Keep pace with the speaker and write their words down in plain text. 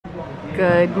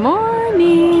Good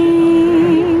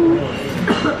morning.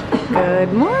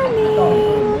 Good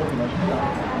morning.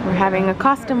 We're having a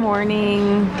Costa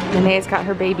morning. Linnea got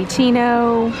her baby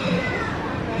Chino.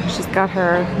 She's got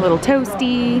her little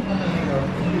toasty.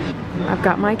 I've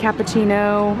got my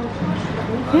cappuccino.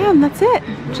 Yeah, and that's it.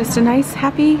 Just a nice,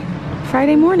 happy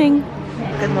Friday morning.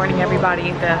 Good morning,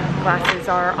 everybody. The glasses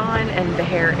are on and the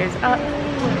hair is up.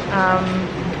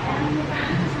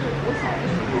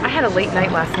 I had a late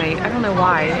night last night. I don't know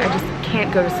why. I just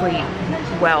can't go to sleep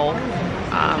well.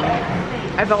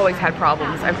 I've always had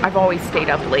problems. I've always stayed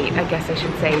up late, I guess I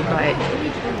should say, but I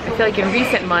feel like in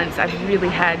recent months I've really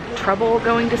had trouble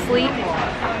going to sleep.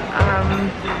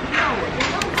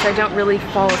 So I don't really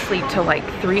fall asleep till like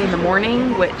 3 in the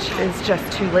morning, which is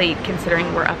just too late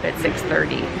considering we're up at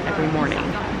 6:30 every morning.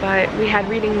 But we had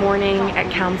reading morning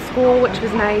at Cal's school, which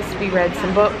was nice. We read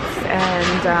some books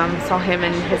and saw him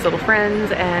and his little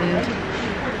friends, and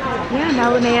yeah,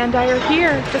 now Linnea and I are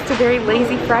here. Just a very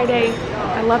lazy Friday.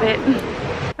 I love it.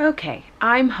 Okay,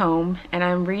 I'm home and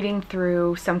I'm reading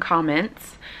through some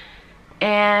comments,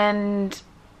 and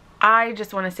I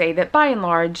just want to say that by and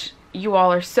large, you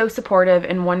all are so supportive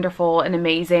and wonderful and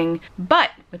amazing.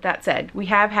 But with that said, we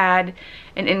have had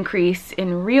an increase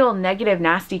in real negative,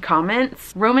 nasty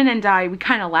comments. Roman and I, we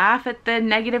kind of laugh at the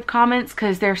negative comments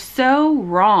because they're so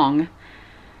wrong.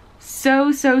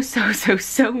 So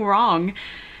wrong.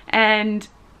 And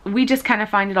we just kind of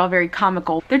find it all very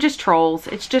comical. They're just trolls.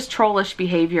 It's just trollish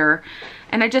behavior.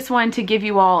 And I just wanted to give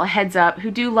you all a heads up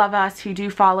who do love us, who do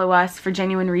follow us for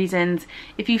genuine reasons.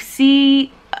 If you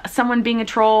see someone being a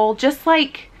troll, just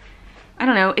like, I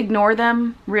don't know, ignore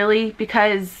them, really,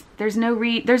 because there's no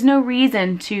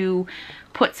reason to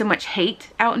put so much hate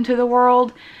out into the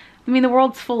world. I mean, the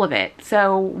world's full of it,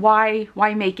 so why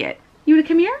make it? You wanna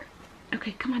come here?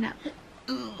 Okay, come on up.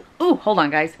 Oh, hold on,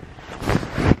 guys.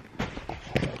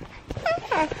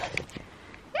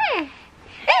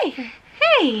 Hey,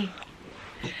 hey.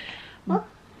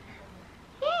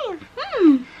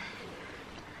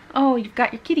 Oh, you've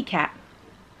got your kitty cat.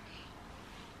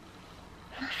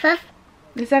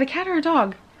 Is that a cat or a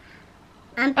dog?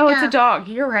 Oh, it's a dog.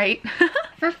 You're right.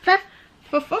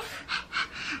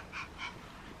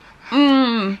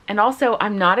 And also,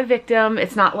 I'm not a victim.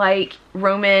 It's not like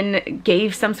Roman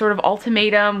gave some sort of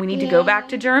ultimatum. We need to go back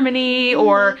to Germany,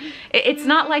 or it's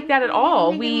not like that at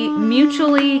all. We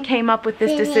mutually came up with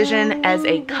this decision as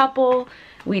a couple.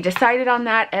 We decided on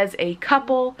that as a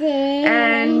couple,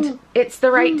 and it's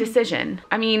the right decision.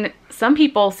 I mean, some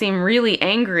people seem really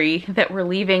angry that we're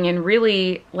leaving and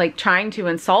really like trying to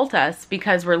insult us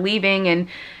because we're leaving, and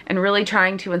really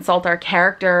trying to insult our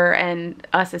character and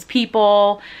us as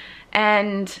people.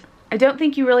 And I don't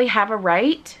think you really have a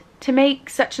right to make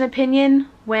such an opinion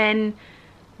when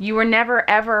you were never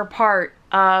ever part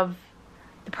of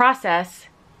the process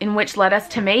in which led us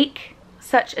to make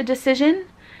such a decision.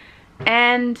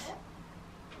 And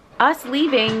us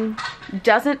leaving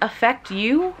doesn't affect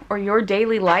you or your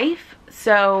daily life,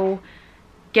 so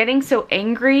getting so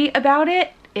angry about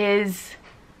it is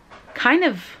kind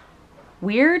of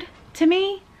weird to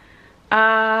me.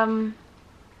 That's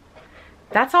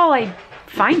all I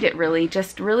find it really,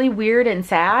 just really weird and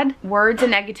sad. Words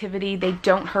and negativity, they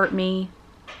don't hurt me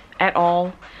at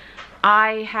all.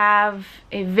 I have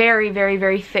a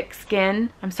very thick skin.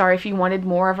 I'm sorry if you wanted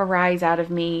more of a rise out of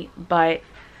me, but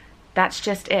that's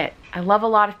just it. I love a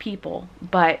lot of people,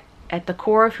 but at the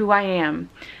core of who I am,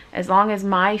 as long as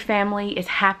my family is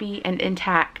happy and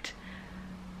intact,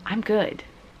 I'm good.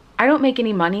 I don't make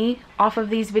any money off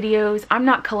of these videos. I'm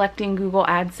not collecting Google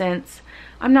AdSense.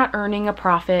 I'm not earning a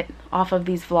profit off of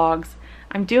these vlogs.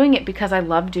 I'm doing it because I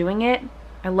love doing it.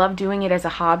 I love doing it as a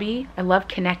hobby. I love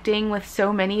connecting with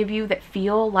so many of you that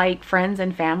feel like friends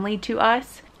and family to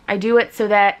us. I do it so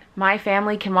that my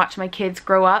family can watch my kids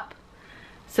grow up,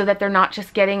 so that they're not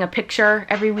just getting a picture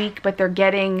every week, but they're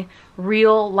getting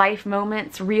real life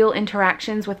moments, real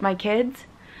interactions with my kids.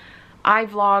 I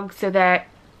vlog so that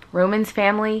Roman's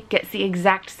family gets the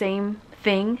exact same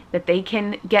thing, that they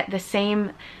can get the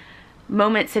same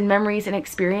moments and memories and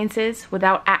experiences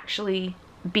without actually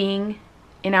being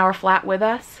in our flat with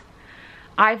us.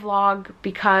 I vlog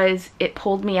because it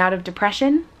pulled me out of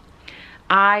depression.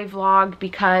 I vlog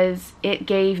because it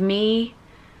gave me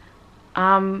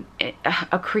a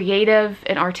creative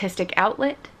and artistic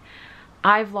outlet.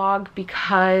 I vlog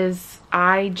because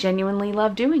I genuinely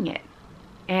love doing it.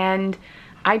 And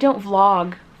I don't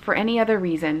vlog for any other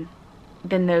reason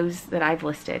than those that I've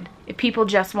listed. If people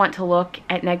just want to look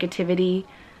at negativity,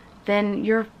 then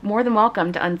you're more than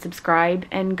welcome to unsubscribe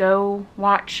and go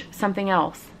watch something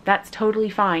else. That's totally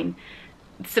fine.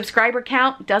 subscriber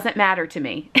count doesn't matter to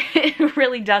me. It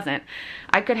really doesn't.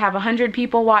 I could have 100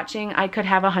 people watching. I could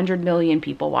have 100 million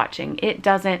people watching. It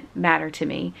doesn't matter to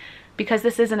me because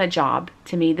this isn't a job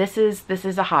to me. This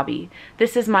is a hobby.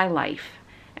 This is my life,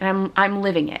 and I'm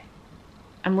living it.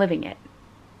 I'm living it,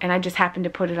 and I just happen to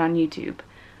put it on YouTube.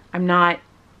 I'm not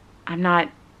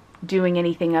doing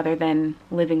anything other than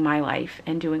living my life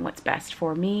and doing what's best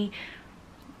for me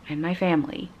and my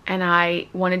family. And I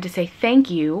wanted to say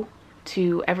thank you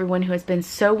to everyone who has been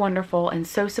so wonderful and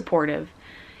so supportive.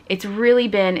 It's really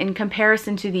been, in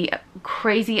comparison to the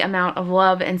crazy amount of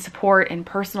love and support and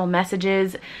personal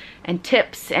messages and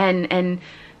tips and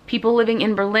people living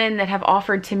in Berlin that have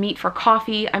offered to meet for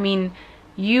coffee. I mean,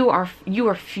 you are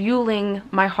fueling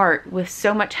my heart with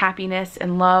so much happiness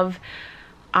and love.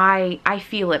 I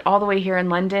feel it all the way here in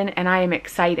London, and I am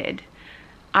excited.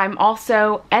 I'm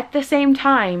also at the same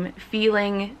time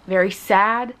feeling very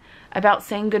sad about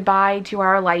saying goodbye to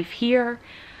our life here.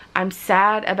 I'm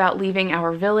sad about leaving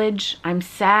our village. I'm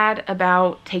sad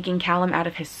about taking Callum out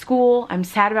of his school. I'm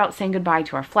sad about saying goodbye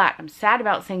to our flat. I'm sad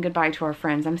about saying goodbye to our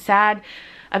friends. I'm sad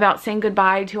about saying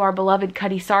goodbye to our beloved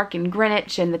Cuddy Sark and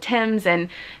Greenwich and the Thames and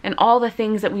all the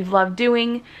things that we've loved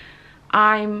doing.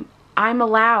 I'm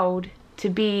allowed to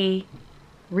be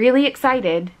really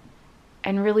excited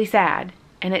and really sad,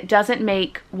 and it doesn't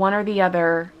make one or the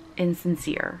other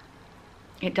insincere.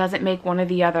 It doesn't make one or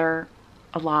the other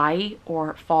a lie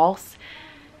or false.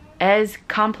 As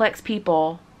complex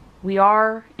people, we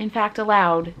are in fact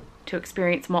allowed to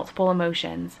experience multiple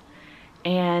emotions,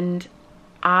 and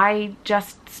I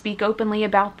just speak openly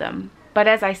about them. But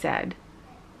as I said,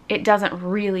 it doesn't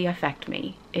really affect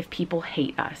me if people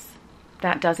hate us.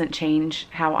 That doesn't change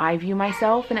how I view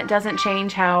myself, and it doesn't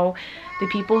change how the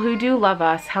people who do love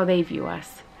us, how they view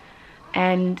us.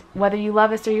 And whether you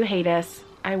love us or you hate us,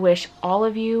 I wish all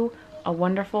of you a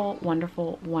wonderful,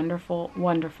 wonderful, wonderful,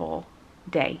 wonderful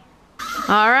day.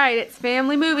 All right, it's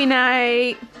family movie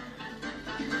night.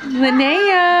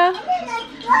 Linnea.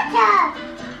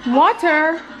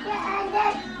 Water.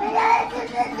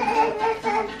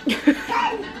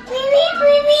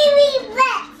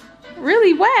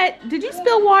 Really wet? Did you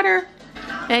spill water?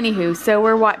 Anywho, so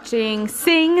we're watching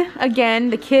Sing again.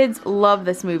 The kids love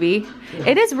this movie.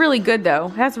 It is really good though.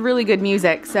 It has really good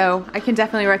music, so I can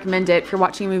definitely recommend it if you're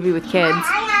watching a movie with kids.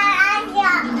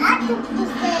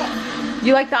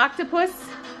 You like the octopus?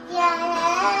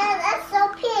 Yeah, that's so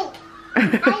pink.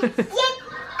 I see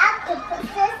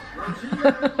octopuses.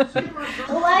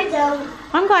 Oh, I don't.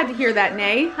 I'm glad to hear that,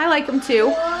 Nay. I like them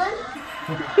too.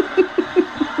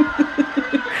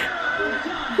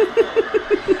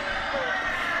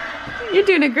 You're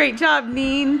doing a great job,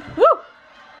 Neen. Woo!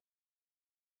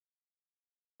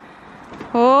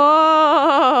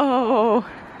 Oh!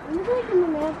 I'm like in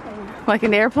an airplane. Like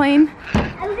an airplane?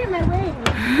 I look at my wings.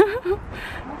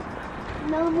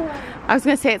 No more. I was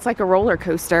gonna say it's like a roller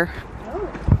coaster. Oh.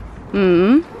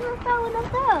 Hmm. I found one of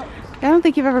those. I don't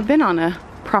think you've ever been on a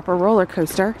proper roller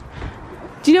coaster.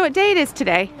 Do you know what day it is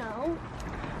today? No.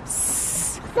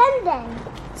 Sunday.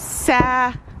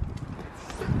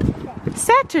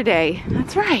 Saturday.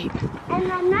 That's right.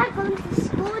 And I'm not going to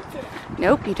school today.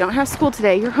 Nope, you don't have school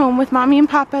today. You're home with Mommy and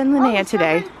Papa and Linnea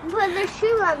today. Put the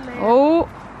shoe on there. Oh.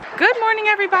 Good morning,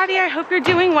 everybody. I hope you're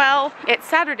doing well. It's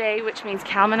Saturday, which means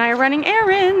Callum and I are running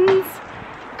errands.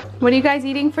 What are you guys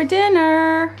eating for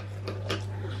dinner?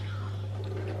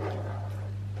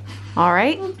 All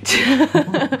right.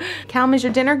 Callum, is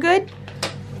your dinner good?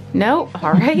 No?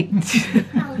 All right.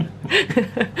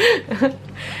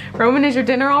 Roman, is your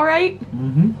dinner all right?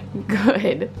 Mm-hmm.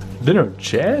 Good. Dinner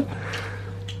chat?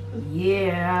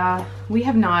 Yeah. We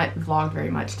have not vlogged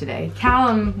very much today.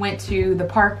 Callum went to the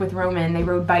park with Roman. They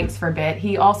rode bikes for a bit.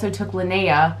 He also took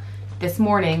Linnea this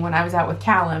morning when I was out with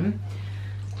Callum.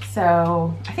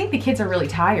 So I think the kids are really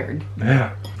tired.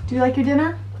 Yeah. Do you like your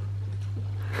dinner?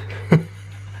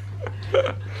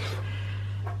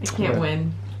 I can't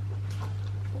win.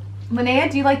 Linnea,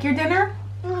 do you like your dinner?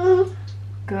 Mm-hmm.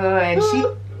 Good.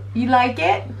 You like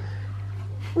it?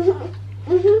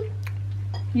 Mm-hmm.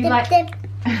 You like dip.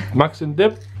 Max and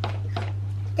dip?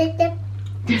 Dip, dip.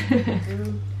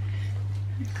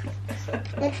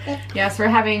 Yes, we're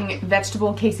having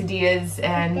vegetable quesadillas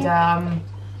and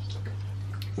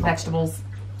vegetables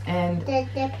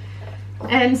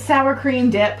and sour cream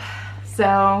dip.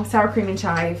 So sour cream and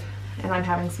chive, and I'm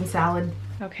having some salad.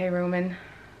 Okay, Roman,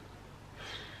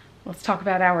 let's talk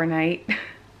about our night.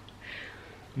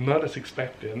 Not as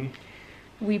expected.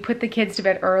 We put the kids to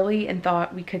bed early and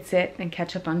thought we could sit and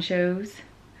catch up on shows.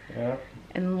 Yeah.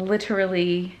 And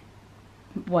literally,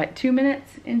 what, 2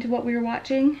 minutes into what we were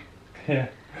watching? Yeah.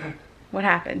 What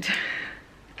happened?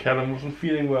 Callum wasn't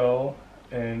feeling well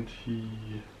and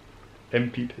he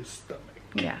emptied his stomach.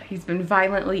 Yeah, he's been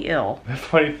violently ill. The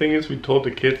funny thing is we told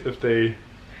the kids if they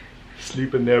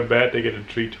sleep in their bed they get a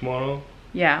treat tomorrow.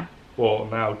 Yeah. Well,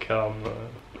 now Callum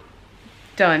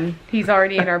Done. He's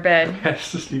already in our bed.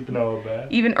 has to sleep in our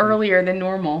bed. Even earlier than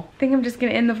normal. I think I'm just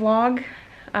gonna end the vlog.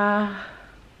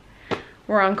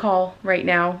 We're on call right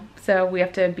now, so we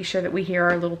have to be sure that we hear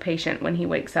our little patient when he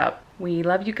wakes up. We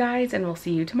love you guys and we'll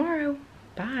see you tomorrow.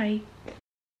 Bye.